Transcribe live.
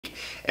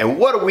and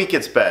what a week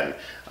it's been.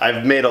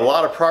 I've made a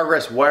lot of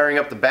progress wiring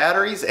up the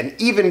batteries and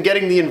even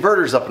getting the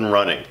inverters up and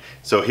running.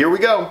 So here we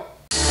go.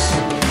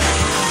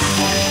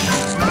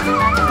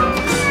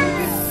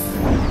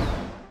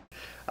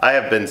 I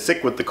have been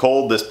sick with the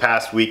cold this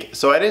past week,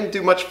 so I didn't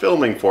do much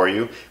filming for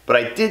you, but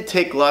I did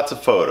take lots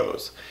of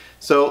photos.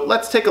 So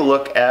let's take a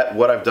look at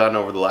what I've done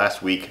over the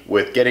last week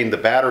with getting the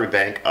battery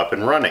bank up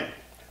and running.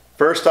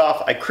 First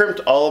off, I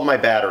crimped all of my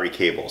battery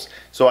cables.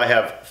 So I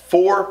have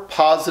 4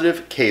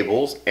 positive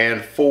cables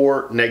and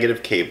 4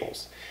 negative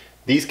cables.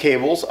 These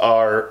cables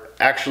are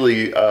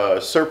actually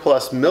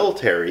surplus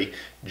military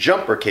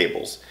jumper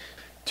cables.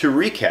 To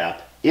recap,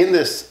 in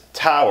this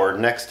tower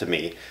next to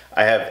me,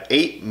 I have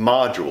 8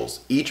 modules.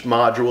 Each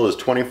module is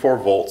 24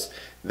 volts.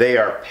 They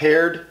are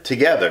paired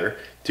together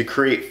to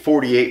create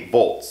 48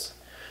 volts.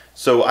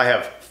 So I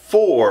have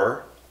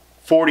 4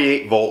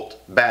 48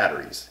 volt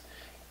batteries.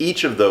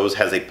 Each of those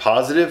has a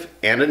positive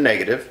and a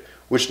negative,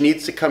 which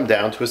needs to come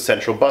down to a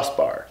central bus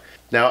bar.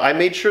 Now I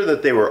made sure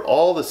that they were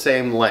all the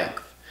same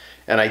length,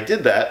 and I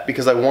did that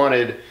because I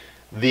wanted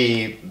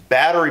the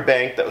battery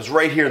bank that was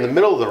right here in the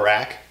middle of the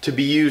rack to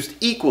be used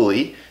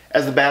equally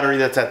as the battery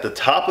that's at the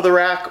top of the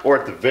rack or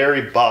at the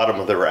very bottom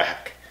of the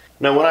rack.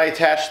 Now when I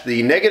attached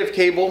the negative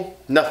cable,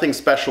 nothing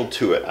special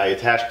to it. I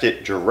attached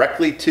it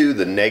directly to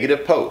the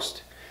negative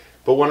post.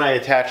 But when I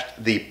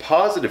attached the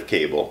positive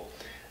cable,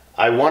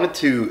 I wanted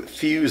to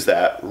fuse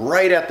that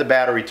right at the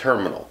battery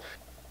terminal.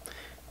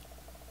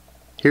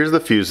 Here's the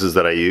fuses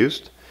that I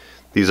used.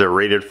 These are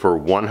rated for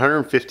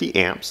 150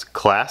 amps,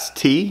 class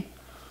T.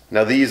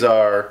 Now these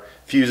are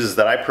fuses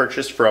that I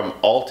purchased from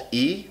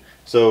Alt-E,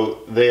 so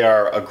they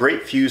are a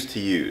great fuse to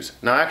use.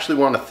 Now I actually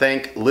want to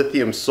thank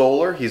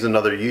LiThiumSolar, he's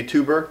another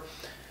YouTuber,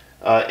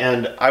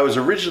 and I was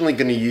originally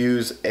going to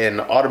use an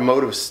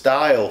automotive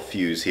style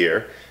fuse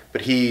here,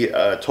 but he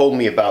told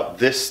me about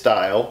this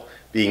style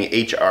being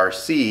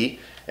HRC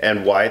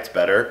and why it's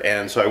better,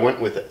 and so I went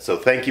with it. So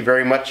thank you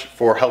very much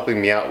for helping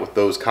me out with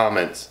those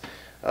comments,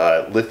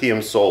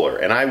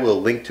 LiThiumSolar, and I will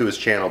link to his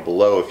channel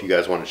below if you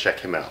guys want to check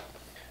him out.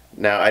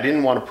 Now I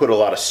didn't want to put a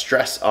lot of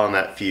stress on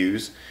that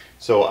fuse,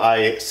 so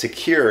I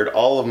secured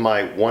all of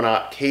my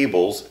 1/0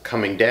 cables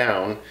coming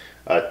down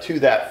to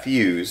that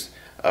fuse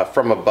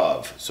from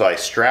above. So I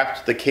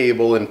strapped the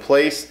cable in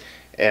place,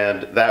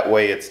 and that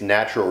way its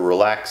natural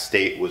relaxed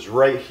state was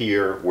right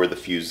here where the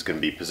fuse is going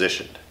to be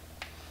positioned.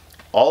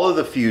 All of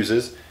the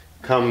fuses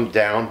come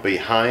down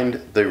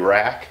behind the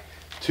rack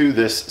to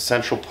this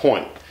central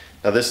point.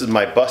 Now this is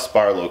my bus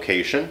bar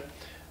location.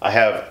 I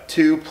have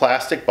 2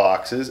 plastic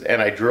boxes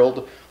and I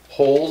drilled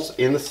holes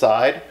in the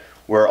side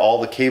where all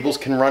the cables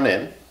can run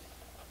in,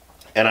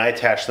 and I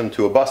attached them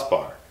to a bus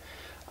bar.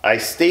 I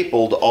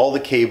stapled all the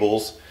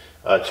cables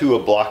to a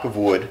block of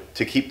wood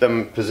to keep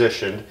them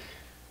positioned.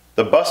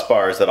 The bus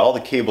bars that all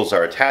the cables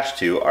are attached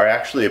to are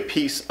actually a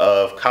piece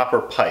of copper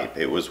pipe.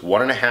 It was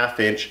 1.5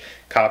 inch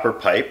copper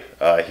pipe.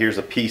 Here's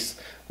a piece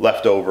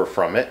left over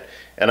from it,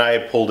 and I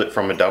had pulled it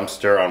from a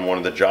dumpster on one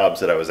of the jobs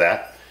that I was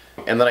at.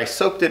 And then I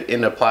soaked it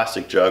in a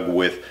plastic jug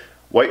with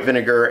white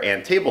vinegar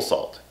and table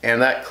salt,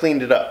 and that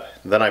cleaned it up.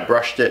 Then I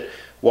brushed it,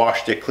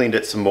 washed it, cleaned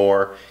it some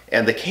more,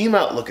 and they came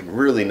out looking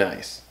really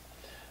nice.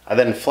 I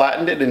then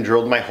flattened it and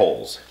drilled my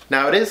holes.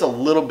 Now it is a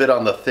little bit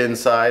on the thin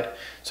side,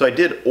 so I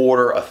did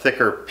order a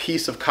thicker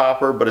piece of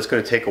copper, but it's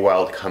going to take a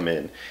while to come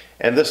in.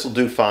 And this will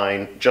do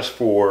fine just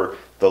for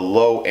the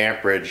low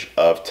amperage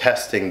of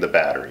testing the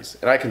batteries,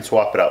 and I can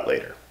swap it out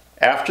later.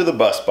 After the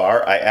bus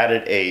bar, I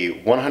added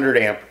a 100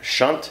 amp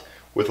shunt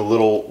with a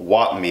little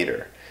watt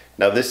meter.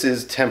 Now this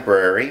is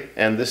temporary,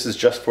 and this is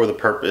just for the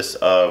purpose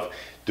of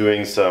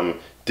doing some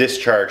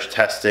discharge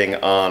testing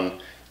on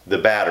the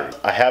battery.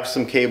 I have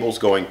some cables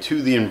going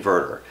to the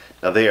inverter.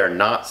 Now they are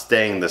not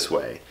staying this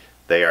way.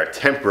 They are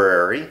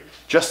temporary,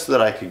 just so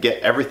that I could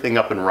get everything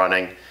up and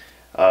running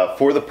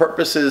for the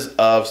purposes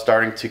of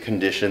starting to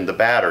condition the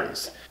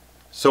batteries.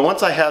 So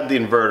once I had the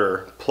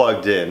inverter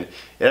plugged in,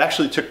 it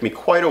actually took me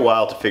quite a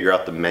while to figure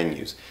out the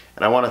menus.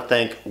 And I want to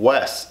thank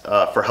Wes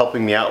for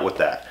helping me out with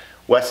that.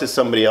 Wes is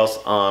somebody else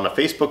on a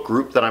Facebook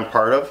group that I'm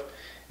part of,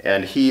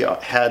 and he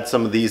had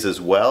some of these as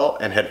well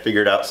and had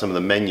figured out some of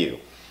the menu.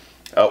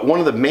 One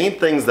of the main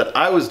things that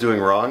I was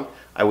doing wrong,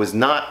 I was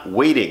not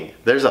waiting.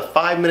 There's a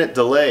 5-minute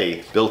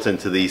delay built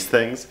into these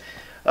things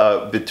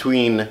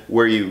between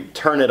where you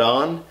turn it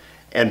on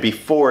and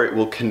before it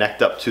will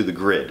connect up to the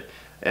grid.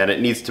 And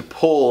it needs to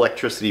pull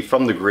electricity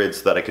from the grid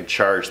so that I could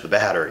charge the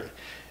battery.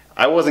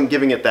 I wasn't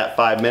giving it that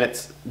 5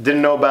 minutes,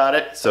 didn't know about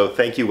it, so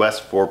thank you, Wes,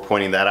 for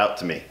pointing that out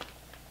to me.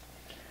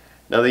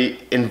 Now the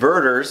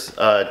inverters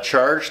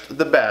charged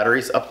the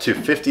batteries up to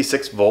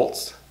 56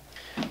 volts.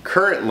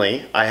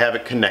 Currently, I have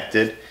it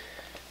connected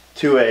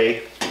to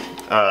a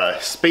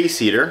space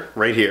heater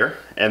right here,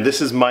 and this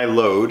is my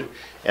load,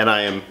 and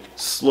I am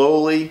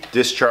slowly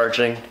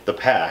discharging the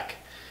pack.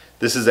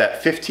 This is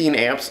at 15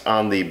 amps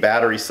on the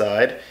battery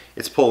side.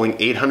 It's pulling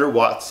 800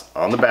 watts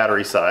on the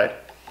battery side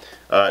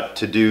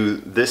to do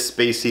this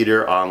space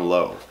heater on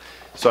low.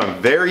 So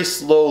I'm very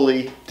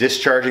slowly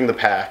discharging the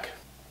pack.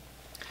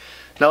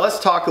 Now let's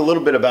talk a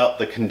little bit about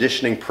the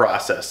conditioning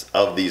process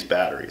of these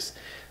batteries.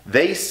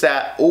 They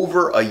sat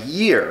over a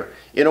year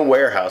in a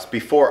warehouse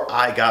before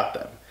I got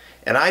them.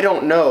 And I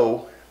don't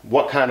know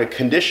what kind of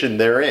condition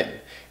they're in.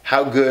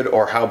 How good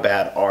or how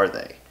bad are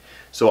they?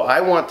 So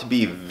I want to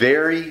be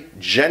very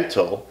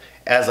gentle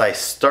as I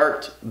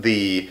start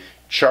the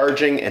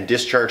charging and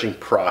discharging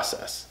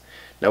process.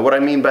 Now what I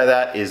mean by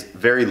that is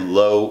very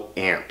low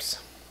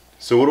amps.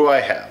 So what do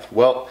I have?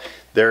 Well,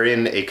 they're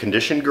in a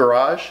conditioned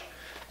garage,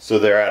 so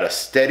they're at a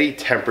steady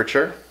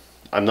temperature.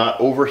 I'm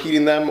not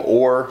overheating them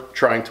or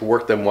trying to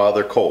work them while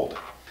they're cold.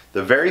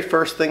 The very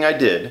first thing I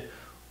did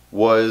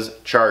was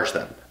charge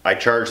them. I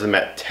charged them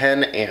at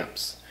 10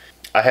 amps.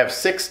 I have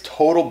 6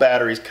 total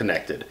batteries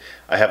connected.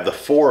 I have the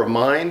 4 of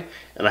mine,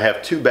 and I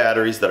have 2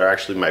 batteries that are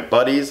actually my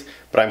buddies,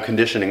 but I'm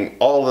conditioning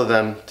all of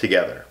them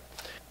together.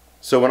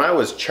 So when I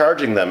was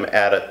charging them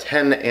at a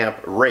 10 amp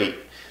rate,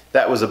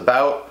 that was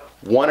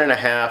about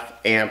 1.5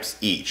 amps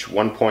each,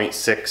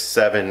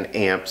 1.67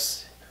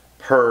 amps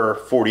per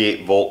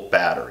 48 volt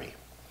battery.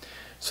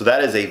 So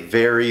that is a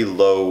very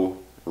low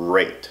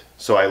rate.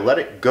 So I let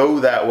it go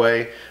that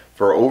way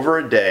for over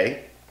a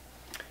day.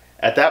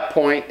 At that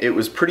point, it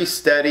was pretty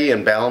steady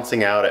and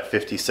balancing out at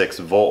 56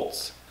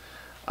 volts.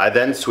 I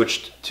then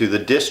switched to the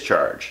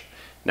discharge.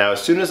 Now,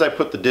 as soon as I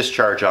put the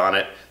discharge on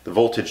it, the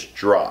voltage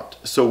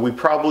dropped. So we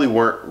probably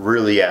weren't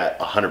really at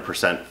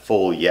 100%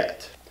 full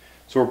yet.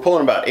 So we're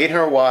pulling about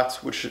 800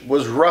 watts, which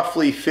was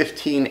roughly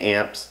 15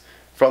 amps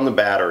from the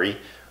battery,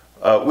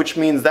 which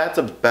means that's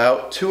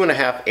about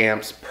 2.5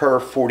 amps per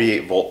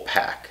 48 volt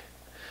pack.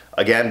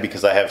 Again,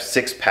 because I have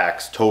 6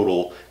 packs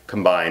total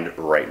combined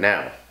right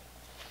now.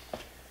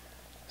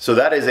 So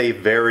that is a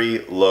very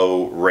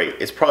low rate.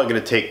 It's probably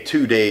going to take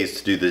 2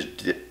 days to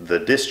do the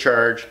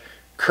discharge.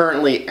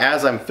 Currently,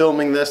 as I'm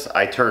filming this,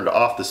 I turned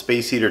off the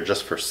space heater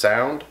just for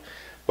sound,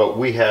 but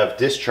we have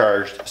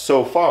discharged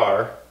so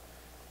far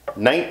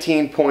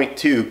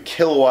 19.2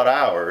 kilowatt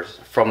hours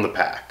from the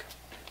pack.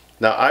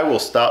 Now I will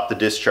stop the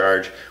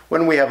discharge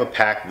when we have a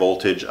pack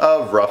voltage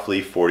of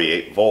roughly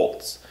 48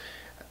 volts.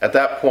 At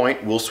that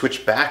point, we'll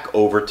switch back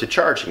over to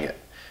charging it.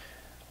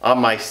 On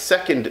my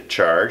second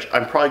charge,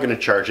 I'm probably going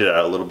to charge it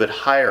at a little bit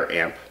higher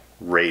amp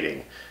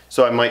rating.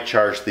 So I might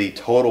charge the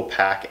total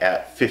pack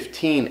at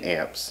 15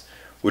 amps,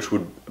 which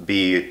would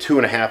be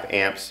 2.5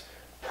 amps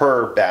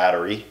per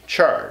battery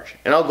charge.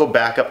 And I'll go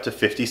back up to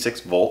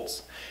 56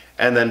 volts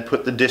and then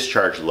put the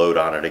discharge load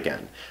on it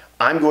again.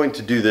 I'm going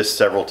to do this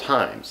several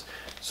times.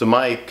 So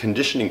my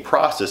conditioning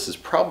process is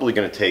probably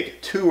going to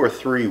take 2 or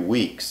 3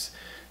 weeks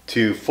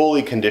to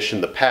fully condition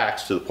the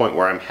packs to the point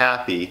where I'm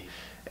happy,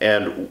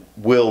 and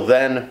will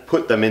then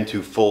put them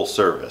into full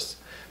service.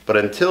 But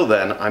until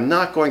then, I'm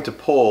not going to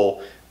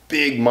pull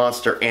big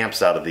monster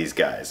amps out of these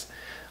guys.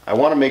 I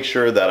want to make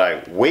sure that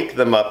I wake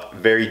them up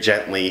very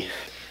gently.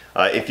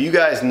 If you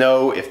guys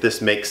know if this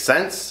makes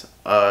sense,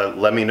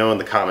 let me know in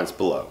the comments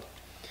below.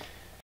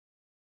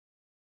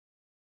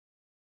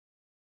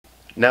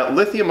 Now,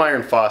 lithium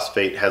iron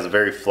phosphate has a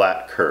very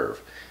flat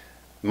curve.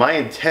 My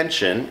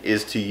intention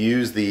is to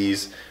use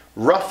these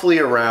roughly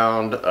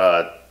around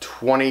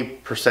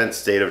 20%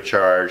 state of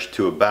charge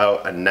to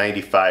about a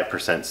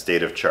 95%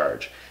 state of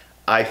charge.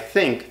 I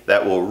think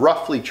that will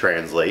roughly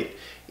translate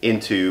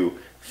into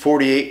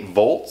 48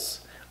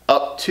 volts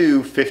up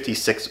to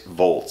 56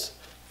 volts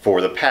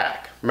for the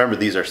pack. Remember,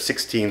 these are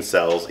 16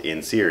 cells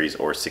in series,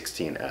 or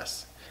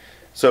 16S.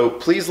 So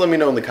please let me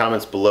know in the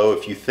comments below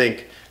if you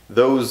think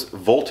those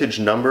voltage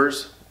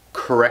numbers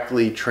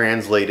correctly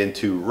translate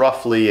into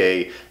roughly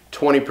a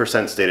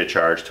 20% state of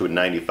charge to a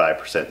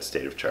 95%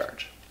 state of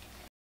charge.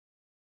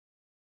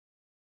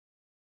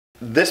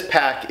 This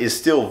pack is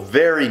still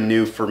very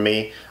new for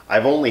me.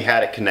 I've only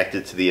had it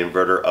connected to the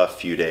inverter a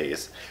few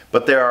days,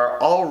 but there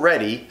are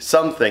already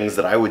some things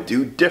that I would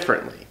do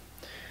differently.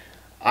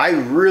 I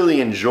really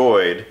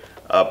enjoyed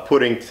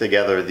putting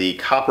together the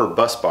copper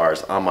bus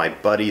bars on my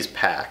buddy's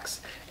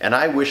packs, and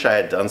I wish I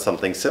had done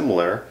something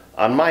similar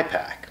on my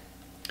pack.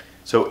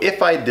 So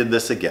if I did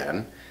this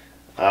again,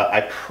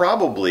 I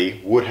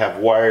probably would have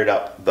wired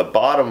up the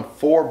bottom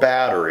 4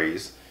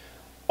 batteries,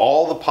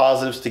 all the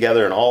positives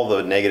together and all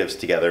the negatives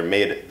together,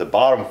 made the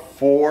bottom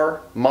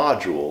 4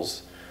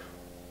 modules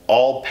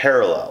all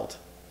paralleled.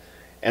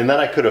 And then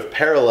I could have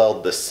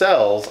paralleled the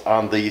cells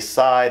on the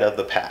side of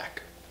the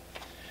pack.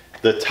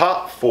 The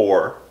top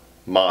 4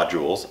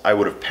 modules, I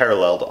would have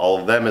paralleled all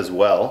of them as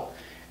well,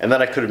 and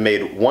then I could have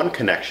made one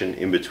connection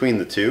in between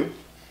the two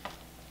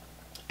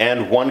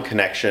and one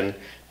connection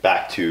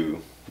back to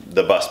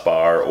the bus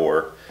bar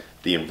or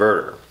the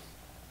inverter.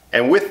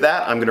 And with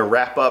that, I'm going to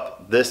wrap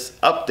up this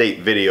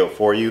update video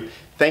for you.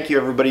 Thank you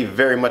everybody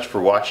very much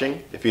for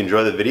watching. If you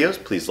enjoy the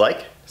videos, please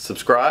like,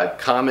 subscribe,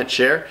 comment,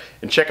 share,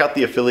 and check out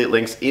the affiliate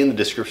links in the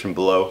description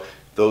below.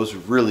 Those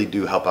really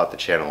do help out the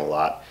channel a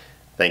lot.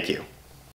 Thank you.